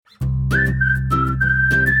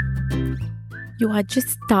You are just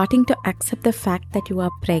starting to accept the fact that you are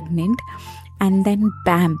pregnant, and then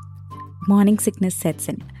bam, morning sickness sets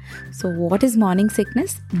in. So what is morning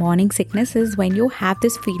sickness? Morning sickness is when you have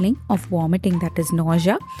this feeling of vomiting, that is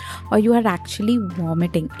nausea, or you are actually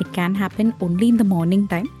vomiting. It can happen only in the morning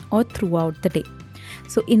time or throughout the day.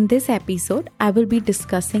 So in this episode, I will be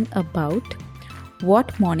discussing about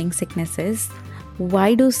what morning sickness is,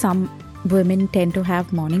 why do some women tend to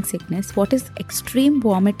have morning sickness, what is extreme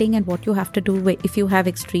vomiting and what you have to do if you have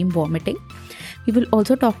extreme vomiting. We will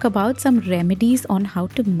also talk about some remedies on how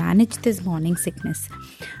to manage this morning sickness.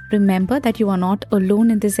 Remember that you are not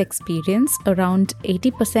alone in this experience. Around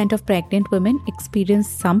 80% of pregnant women experience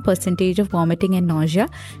some percentage of vomiting and nausea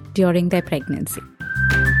during their pregnancy.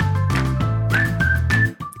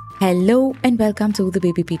 Hello and welcome to the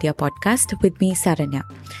Babypedia podcast with me, Saranya.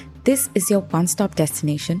 This is your one-stop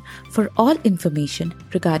destination for all information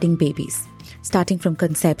regarding babies, starting from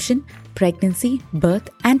conception, pregnancy, birth,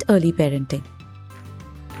 and early parenting.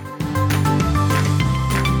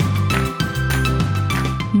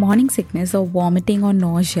 Morning sickness or vomiting or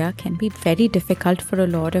nausea can be very difficult for a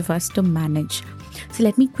lot of us to manage. So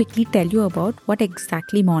let me quickly tell you about what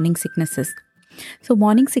exactly morning sickness is. So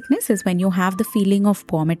morning sickness is when you have the feeling of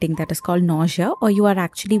vomiting, that is called nausea, or you are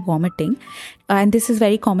actually vomiting, and this is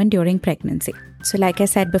very common during pregnancy. So like I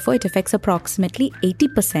said before, it affects approximately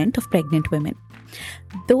 80% of pregnant women.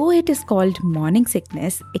 Though it is called morning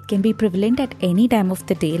sickness, it can be prevalent at any time of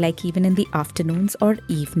the day, like even in the afternoons or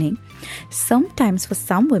evening. Sometimes for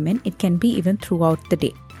some women, it can be even throughout the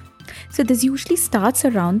day. So this usually starts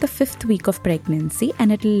around the 5th week of pregnancy and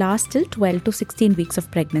it will last till 12 to 16 weeks of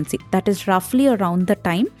pregnancy. That is roughly around the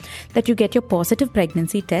time that you get your positive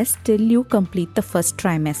pregnancy test till you complete the first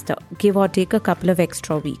trimester, give or take a couple of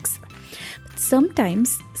extra weeks.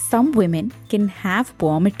 Sometimes some women can have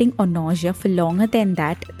vomiting or nausea for longer than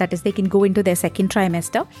that. That is, they can go into their second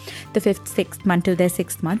trimester, the 5th, 6th month till their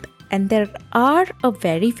 6th month. And there are a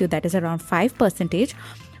very few, that is around 5%,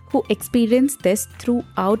 who experience this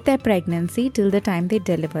throughout their pregnancy till the time they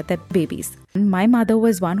deliver their babies. My mother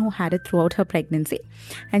was one who had it throughout her pregnancy,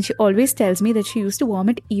 and she always tells me that she used to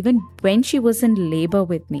vomit even when she was in labor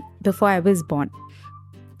with me, before I was born.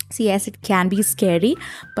 So yes, it can be scary,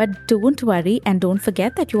 but don't worry and don't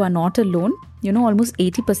forget that you are not alone. Almost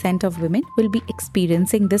 80% of women will be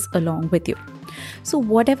experiencing this along with you. So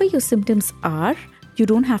whatever your symptoms are, you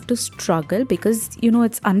don't have to struggle because,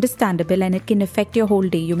 it's understandable and it can affect your whole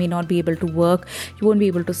day. You may not be able to work. You won't be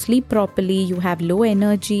able to sleep properly. You have low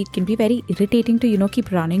energy. It can be very irritating to,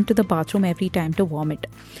 keep running to the bathroom every time to vomit.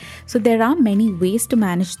 So there are many ways to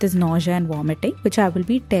manage this nausea and vomiting, which I will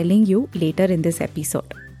be telling you later in this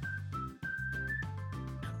episode.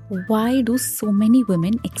 Why do so many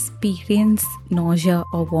women experience nausea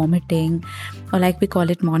or vomiting, or like we call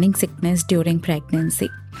it morning sickness during pregnancy?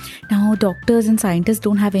 Now, doctors and scientists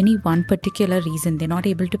don't have any one particular reason. They're not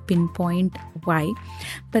able to pinpoint why.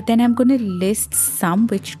 But then I'm going to list some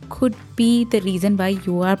which could be the reason why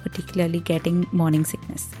you are particularly getting morning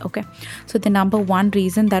sickness. Okay. So the number one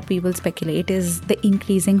reason that we will speculate is the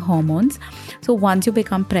increasing hormones. So once you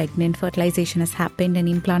become pregnant, fertilization has happened and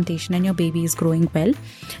implantation and your baby is growing well,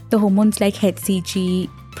 the hormones like HCG,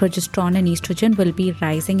 progesterone and estrogen will be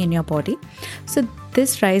rising in your body. So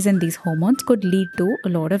this rise in these hormones could lead to a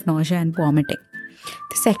lot of nausea and vomiting.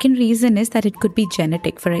 The second reason is that it could be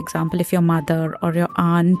genetic. For example, if your mother or your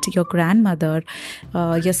aunt, your grandmother,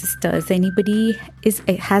 your sisters, anybody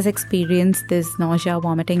has experienced this nausea,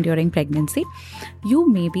 vomiting during pregnancy, you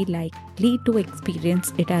may be likely to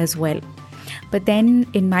experience it as well. But then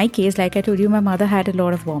in my case, like I told you, my mother had a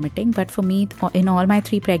lot of vomiting. But for me, in all my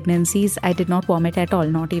 3 pregnancies, I did not vomit at all,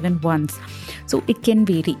 not even once. So it can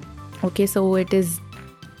vary. Okay, so it is,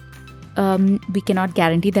 we cannot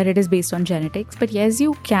guarantee that it is based on genetics. But yes,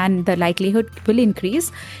 you can, the likelihood will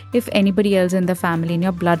increase if anybody else in the family, in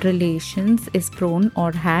your blood relations, is prone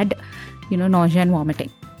or had, nausea and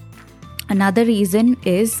vomiting. Another reason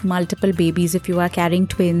is multiple babies. If you are carrying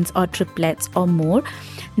twins or triplets or more,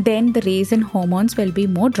 then the rise in hormones will be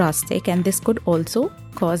more drastic, and this could also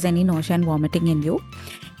cause any nausea and vomiting in you.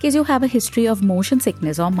 In case you have a history of motion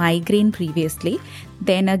sickness or migraine previously,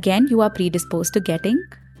 then again you are predisposed to getting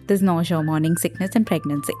this nausea or morning sickness in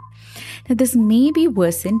pregnancy. Now, this may be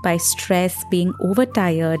worsened by stress, being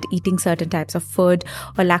overtired, eating certain types of food,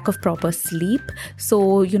 or lack of proper sleep.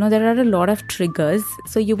 So, there are a lot of triggers.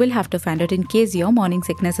 So, you will have to find out, in case your morning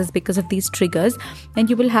sickness is because of these triggers, then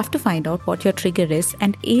you will have to find out what your trigger is.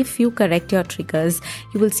 And if you correct your triggers,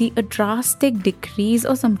 you will see a drastic decrease,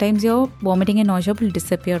 or sometimes your vomiting and nausea will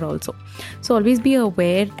disappear also. So, always be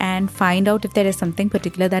aware and find out if there is something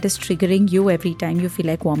particular that is triggering you every time you feel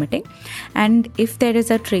like vomiting. vomiting. And if there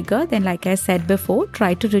is a trigger, then like I said before,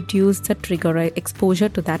 try to reduce the trigger or exposure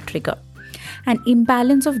to that trigger. An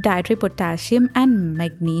imbalance of dietary potassium and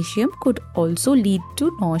magnesium could also lead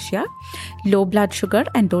to nausea. Low blood sugar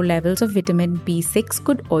and low levels of vitamin B6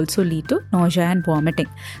 could also lead to nausea and vomiting.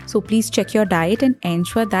 So please check your diet and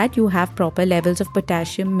ensure that you have proper levels of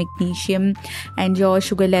potassium, magnesium, and your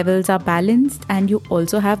sugar levels are balanced, and you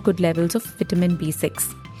also have good levels of vitamin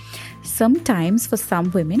B6. Sometimes for some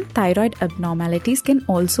women, thyroid abnormalities can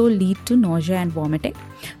also lead to nausea and vomiting.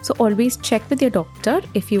 So always check with your doctor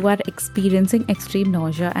if you are experiencing extreme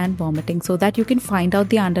nausea and vomiting, so that you can find out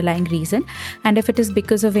the underlying reason. And if it is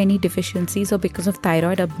because of any deficiencies or because of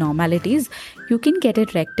thyroid abnormalities, you can get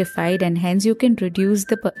it rectified, and hence you can reduce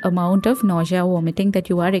the amount of nausea or vomiting that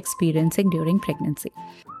you are experiencing during pregnancy.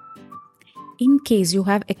 In case you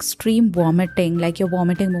have extreme vomiting, like you're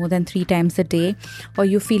vomiting more than 3 times a day, or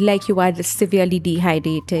you feel like you are severely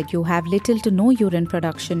dehydrated, you have little to no urine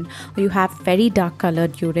production, or you have very dark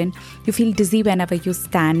colored urine, you feel dizzy whenever you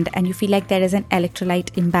stand, and you feel like there is an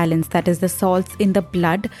electrolyte imbalance, that is the salts in the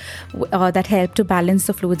blood that help to balance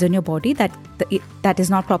the fluids in your body, that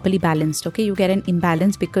is not properly balanced. Okay, you get an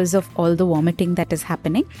imbalance because of all the vomiting that is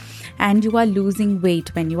happening, and you are losing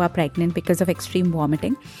weight when you are pregnant because of extreme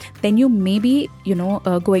vomiting, then you may be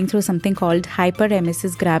going through something called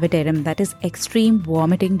hyperemesis gravidarum, that is extreme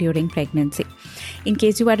vomiting during pregnancy. In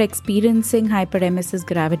case you are experiencing hyperemesis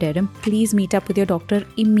gravidarum, please meet up with your doctor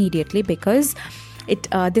immediately, because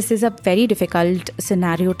this is a very difficult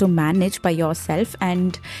scenario to manage by yourself,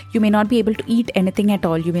 and you may not be able to eat anything at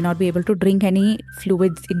all. You may not be able to drink any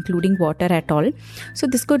fluids, including water, at all. So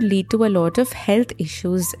this could lead to a lot of health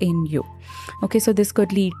issues in you. Okay, so this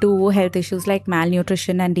could lead to health issues like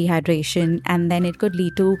malnutrition and dehydration, and then it could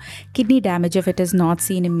lead to kidney damage if it is not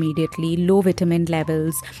seen immediately, low vitamin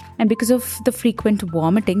levels, and because of the frequent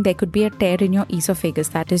vomiting, there could be a tear in your esophagus,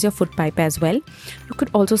 that is your food pipe as well. You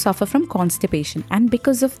could also suffer from constipation, and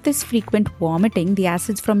because of this frequent vomiting, the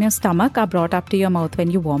acids from your stomach are brought up to your mouth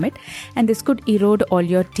when you vomit, and this could erode all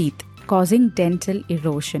your teeth, causing dental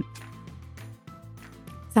erosion.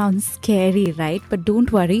 Sounds scary, right? But don't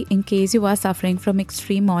worry, in case you are suffering from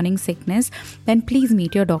extreme morning sickness, then please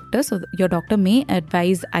meet your doctor. So your doctor may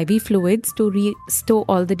advise IV fluids to restore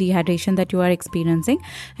all the dehydration that you are experiencing,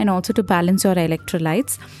 and also to balance your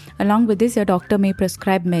electrolytes. Along with this, your doctor may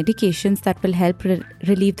prescribe medications that will help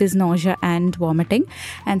relieve this nausea and vomiting,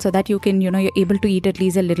 and so that you can, you're able to eat at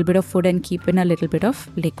least a little bit of food and keep in a little bit of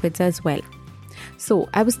liquids as well. So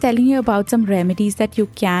I was telling you about some remedies that you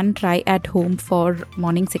can try at home for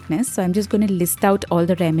morning sickness. So I'm just going to list out all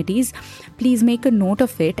the remedies. Please make a note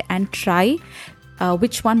of it and try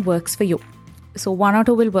which one works for you. So 1 or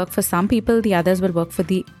 2 will work for some people, the others will work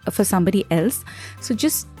for somebody else. So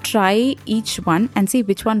just try each one and see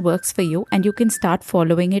which one works for you, and you can start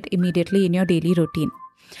following it immediately in your daily routine.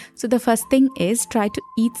 So the first thing is, try to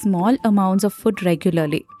eat small amounts of food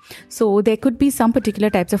regularly. So there could be some particular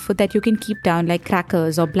types of food that you can keep down, like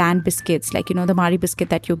crackers or bland biscuits, like the Marie biscuit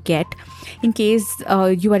that you get. In case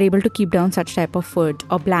you are able to keep down such type of food,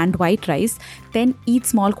 or bland white rice, then eat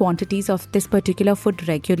small quantities of this particular food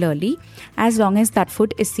regularly, as long as that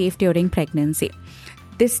food is safe during pregnancy.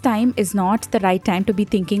 This time is not the right time to be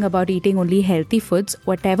thinking about eating only healthy foods.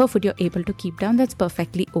 Whatever food you're able to keep down, that's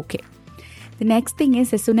perfectly okay. The next thing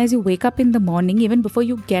is, as soon as you wake up in the morning, even before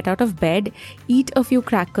you get out of bed, eat a few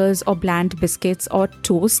crackers or bland biscuits or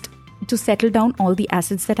toast to settle down all the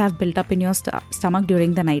acids that have built up in your stomach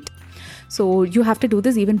during the night. So you have to do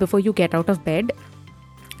this even before you get out of bed.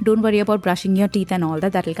 Don't worry about brushing your teeth and all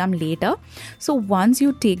that will come later. So once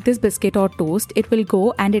you take this biscuit or toast, it will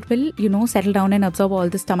go and it will, settle down and absorb all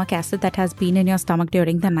the stomach acid that has been in your stomach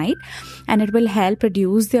during the night, and it will help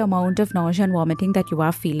reduce the amount of nausea and vomiting that you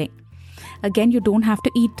are feeling. Again, you don't have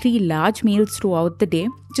to eat 3 large meals throughout the day.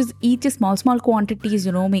 Just eat small quantities,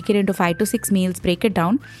 make it into 5 to 6 meals, break it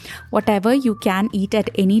down. Whatever you can eat at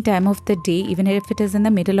any time of the day, even if it is in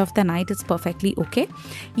the middle of the night, it's perfectly okay.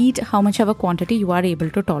 Eat how much of a quantity you are able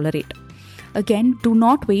to tolerate. Again, do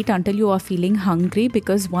not wait until you are feeling hungry,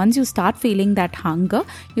 because once you start feeling that hunger,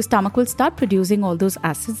 your stomach will start producing all those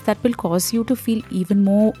acids that will cause you to feel even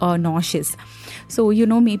more nauseous. So,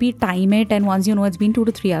 maybe time it, and once it's been 2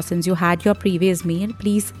 to 3 hours since you had your previous meal,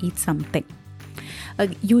 please eat something.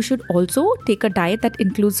 You should also take a diet that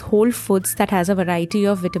includes whole foods that has a variety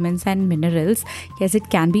of vitamins and minerals. Yes, it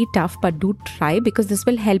can be tough, but do try, because this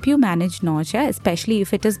will help you manage nausea, especially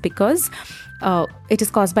if it is because it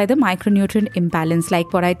is caused by the micronutrient imbalance,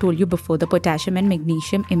 like what I told you before, the potassium and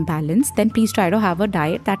magnesium imbalance. Then please try to have a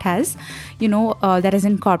diet that has, that is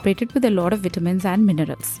incorporated with a lot of vitamins and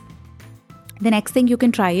minerals. The next thing you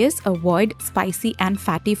can try is avoid spicy and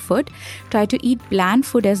fatty food. Try to eat bland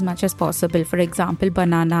food as much as possible. For example,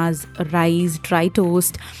 bananas, rice, dry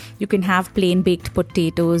toast. You can have plain baked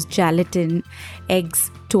potatoes, gelatin,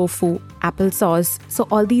 eggs, tofu, applesauce. So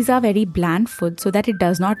all these are very bland food so that it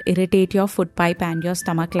does not irritate your food pipe and your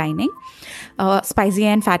stomach lining. Spicy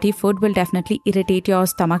and fatty food will definitely irritate your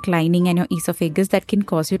stomach lining and your esophagus. That can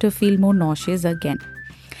cause you to feel more nauseous again.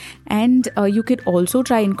 And you could also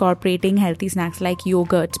try incorporating healthy snacks like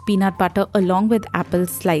yogurt, peanut butter along with apple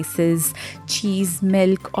slices, cheese,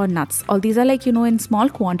 milk or nuts. All these are in small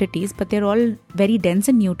quantities, but they're all very dense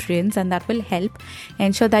in nutrients, and that will help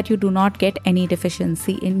ensure that you do not get any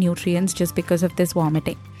deficiency in nutrients just because of this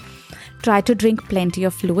vomiting. Try to drink plenty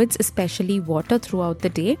of fluids, especially water, throughout the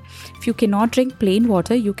day. If you cannot drink plain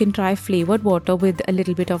water, you can try flavored water with a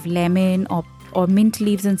little bit of lemon or mint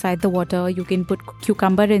leaves inside the water. You can put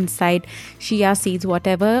cucumber inside, chia seeds,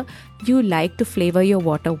 whatever you like to flavor your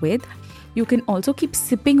water with. You can also keep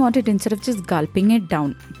sipping on it instead of just gulping it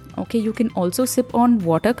down. Okay, you can also sip on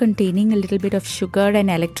water containing a little bit of sugar and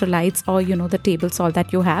electrolytes or the table salt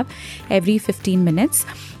that you have every 15 minutes.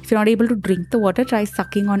 If you're not able to drink the water, try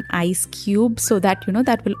sucking on ice cubes so that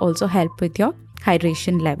that will also help with your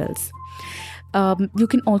hydration levels. You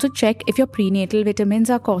can also check if your prenatal vitamins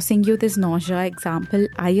are causing you this nausea. Example,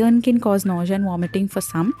 iron can cause nausea and vomiting for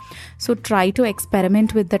some. So try to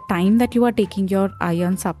experiment with the time that you are taking your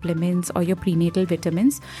iron supplements or your prenatal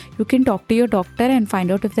vitamins. You can talk to your doctor and find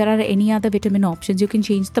out if there are any other vitamin options. You can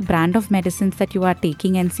change the brand of medicines that you are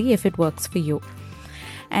taking and see if it works for you.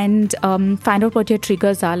 And find out what your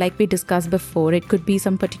triggers are, like we discussed before. It could be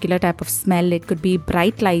some particular type of smell, it could be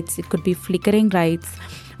bright lights, it could be flickering lights,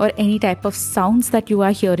 or any type of sounds that you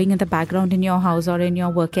are hearing in the background in your house or in your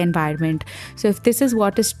work environment. So if this is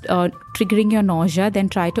what is triggering your nausea, then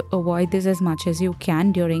try to avoid this as much as you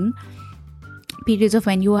can during periods of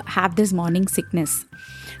when you have this morning sickness.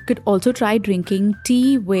 You could also try drinking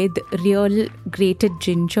tea with real grated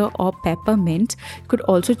ginger or peppermint. You could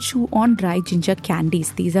also chew on dry ginger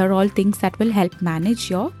candies. These are all things that will help manage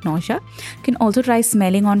your nausea. You can also try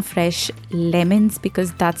smelling on fresh lemons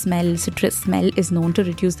because that citrus smell is known to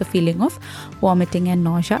reduce the feeling of vomiting and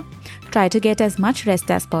nausea. Try to get as much rest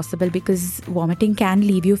as possible because vomiting can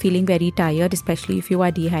leave you feeling very tired, especially if you are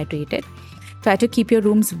dehydrated. Try to keep your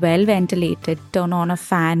rooms well ventilated, turn on a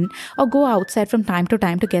fan or go outside from time to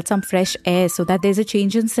time to get some fresh air so that there's a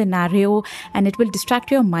change in scenario and it will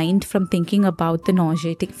distract your mind from thinking about the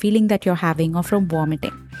nauseating feeling that you're having or from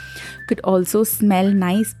vomiting. You could also smell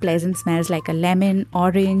nice, pleasant smells like a lemon,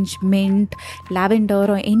 orange, mint, lavender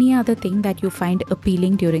or any other thing that you find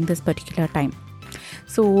appealing during this particular time.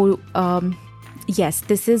 So, yes,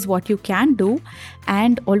 this is what you can do,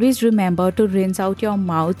 and always remember to rinse out your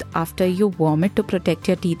mouth after you vomit to protect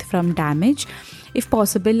your teeth from damage. If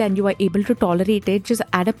possible and you are able to tolerate it, just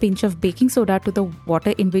add a pinch of baking soda to the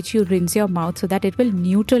water in which you rinse your mouth so that it will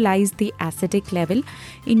neutralize the acidic level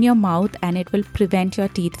in your mouth and it will prevent your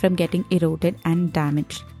teeth from getting eroded and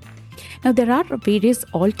damaged. Now, there are various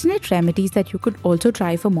alternate remedies that you could also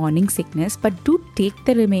try for morning sickness, but do take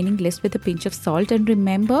the remaining list with a pinch of salt, and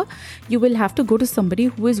remember, you will have to go to somebody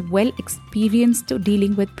who is well experienced to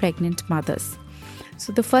dealing with pregnant mothers.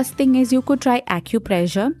 So the first thing is you could try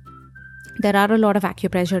acupressure. There are a lot of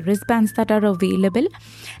acupressure wristbands that are available,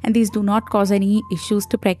 and these do not cause any issues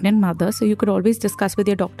to pregnant mothers. So you could always discuss with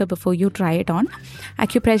your doctor before you try it on.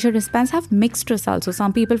 Acupressure wristbands have mixed results. So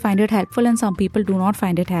some people find it helpful and some people do not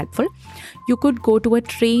find it helpful. You could go to a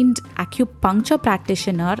trained acupuncture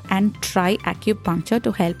practitioner and try acupuncture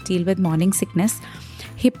to help deal with morning sickness.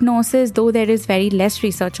 Hypnosis, though there is very less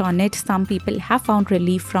research on it, some people have found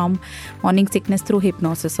relief from morning sickness through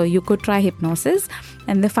hypnosis. So you could try hypnosis.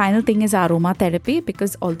 And the final thing is aromatherapy,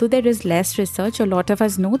 because although there is less research, a lot of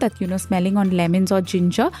us know that, smelling on lemons or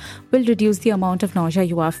ginger will reduce the amount of nausea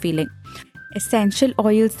you are feeling. Essential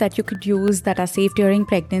oils that you could use that are safe during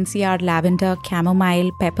pregnancy are lavender,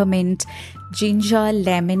 chamomile, peppermint, ginger,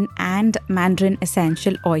 lemon, and mandarin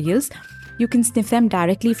essential oils. You can sniff them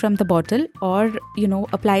directly from the bottle or,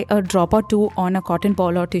 apply a drop or two on a cotton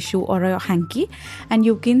ball or tissue or a hanky, and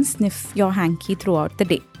you can sniff your hanky throughout the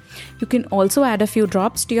day. You can also add a few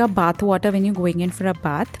drops to your bath water when you're going in for a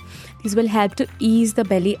bath. These will help to ease the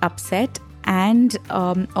belly upset and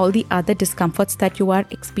all the other discomforts that you are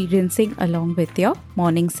experiencing along with your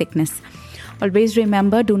morning sickness. Always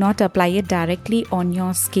remember, do not apply it directly on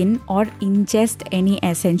your skin or ingest any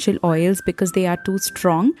essential oils because they are too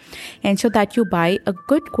strong. Ensure that you buy a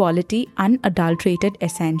good quality, unadulterated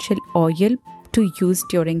essential oil to use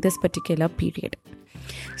during this particular period.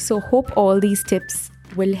 So hope all these tips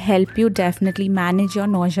will help you definitely manage your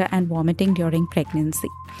nausea and vomiting during pregnancy.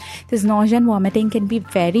 This nausea and vomiting can be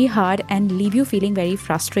very hard and leave you feeling very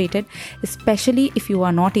frustrated, especially if you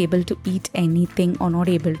are not able to eat anything or not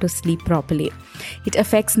able to sleep properly. It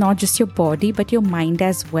affects not just your body but your mind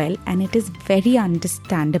as well, and it is very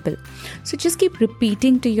understandable. So just keep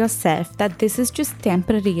repeating to yourself that this is just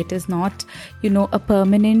temporary. It is not, a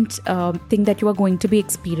permanent thing that you are going to be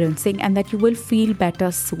experiencing, and that you will feel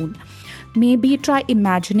better soon. Maybe try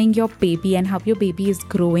imagining your baby and how your baby is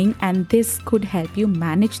growing, and this could help you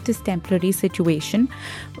manage this temporary situation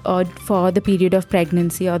for the period of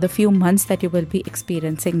pregnancy or the few months that you will be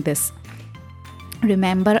experiencing this.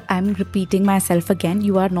 Remember, I'm repeating myself again,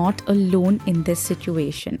 you are not alone in this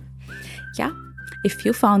situation. Yeah. If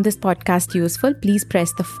you found this podcast useful, please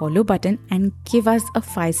press the follow button and give us a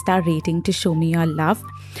 5-star rating to show me your love.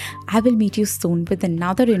 I will meet you soon with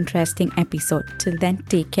another interesting episode. Till then,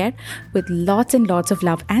 take care with lots and lots of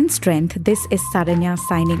love and strength. This is Saranya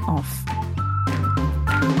signing off.